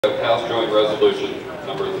House Joint Resolution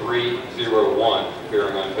number 301,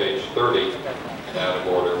 appearing on page 30, out of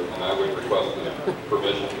order, and I would request the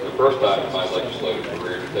permission for the first time in my legislative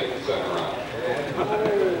career to take the center around.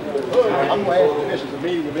 I'm glad to miss the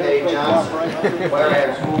meeting of K. Johnson.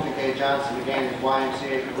 Whereas Fulton K. Johnson began his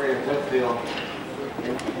YMCA career in Whitfield,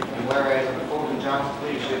 and whereas under Fulton Johnson's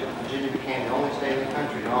leadership, Virginia became the only state in the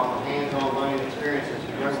country to offer hands-on learning experiences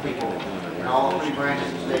for young people in all three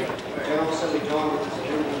branches of the state, the General Assembly joined with his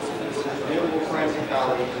innumerable friends and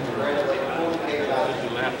colleagues to congratulate Fulton K. Johnson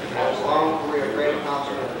on his long career of great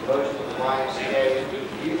accomplishment and devotion to the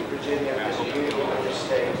YMCA, youth of Virginia, and the community of this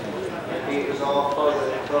state. And be it resolved further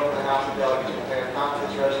that the of the House of Delegates prepare a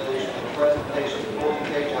confidence resolution for the presentation of Fulton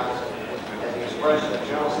K. Johnson as the expression of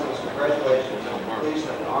General Assembly's congratulations on the completion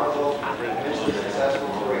of an honorable and immensely successful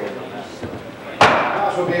career.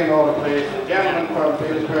 House will be in order, please. The gentleman from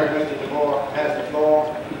Petersburg, Mr. DeVore, has the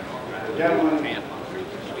floor. The gentleman,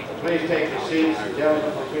 please take your seats. The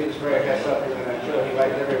gentleman from Petersburg has something that I'm sure he'd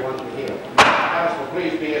like everyone to hear. The House will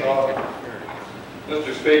please be in order.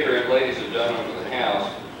 Mr. Speaker and ladies and gentlemen of the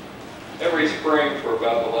House, every spring for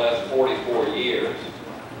about the last 44 years,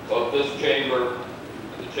 both this chamber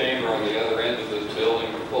and the chamber on the other end of this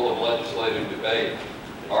building are full of legislative debate.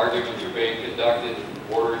 Arguments are being conducted,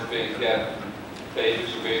 orders being kept,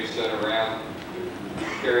 pages are being sent around,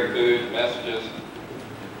 carry food, messages.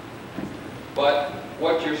 But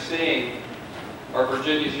what you're seeing are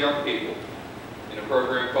Virginia's young people in a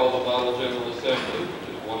program called the Model General Assembly, which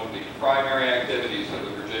is one of the primary activities of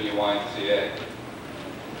the Virginia YMCA.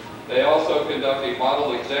 They also conduct a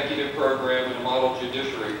model executive program and a model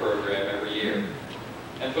judiciary program every year.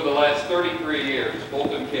 And for the last 33 years,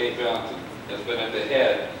 Fulton K. Johnson has been at the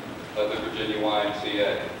head of the Virginia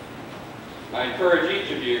YMCA. I encourage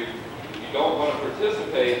each of you, if you don't want to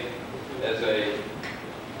participate as a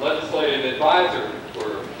legislative advisor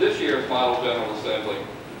for this year's Model General Assembly,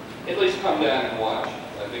 at least come down and watch.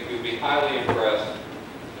 I think you'll be highly impressed and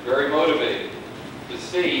very motivated to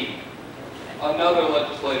see another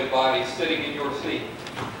legislative body sitting in your seat.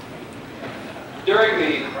 During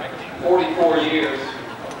the 44 years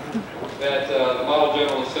that the Model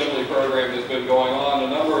General Assembly program has been going on, a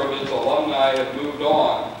number of its alumni have moved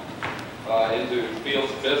on into fields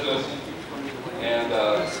of business and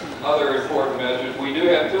other important measures. We do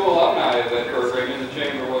have two alumni of that program in the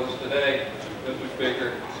chamber with us today, Mr.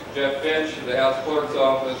 Speaker. Jeff Finch of the House Clerk's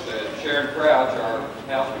Office and Sharon Crouch, our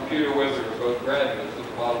House Computer Wizard, are both graduates of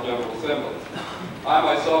the Model General Assembly. I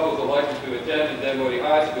myself was elected to attend at Dinwiddie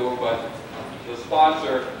High School, but the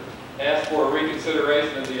sponsor asked for a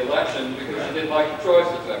reconsideration of the election because she didn't like the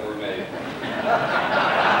choices that were made.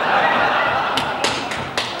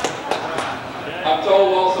 I'm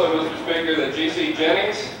told also, Mr. Speaker, that G.C.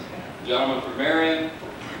 Jennings, gentleman from Marion,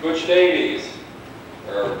 Butch Davies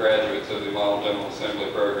are graduates of the Model General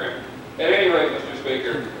Assembly program. At any rate, Mr.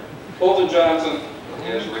 Speaker, Fulton Johnson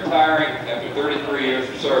is retiring after 33 years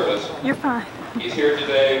of service. You're fine. He's here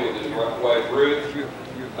today with his wife Ruth,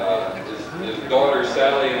 his daughters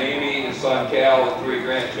Sally and Amy, his son Cal, and 3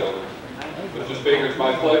 grandchildren. Mr. Speaker, it's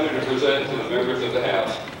my pleasure to present to the members of the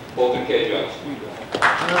House, Fulton K. Johnson.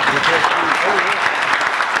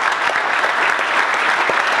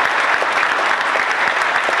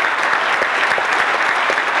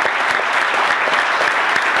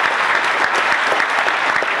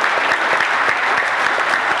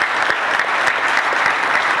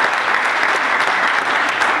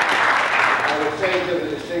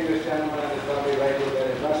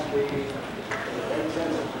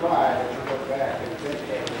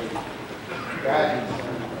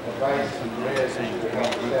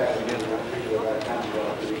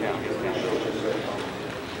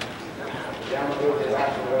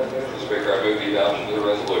 Speaker, I move the adoption of the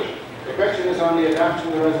resolution. The question is on the adoption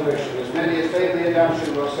of the resolution. As many as favor the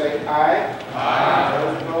adoption will say aye. Aye.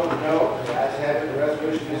 Those opposed, no. The ayes have it. The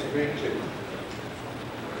resolution is agreed to.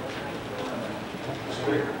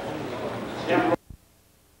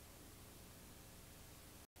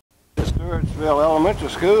 Stewartsville Elementary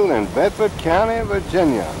School in Bedford County,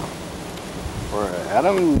 Virginia, where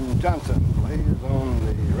Adam Johnson plays on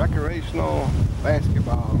the recreational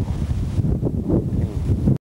basketball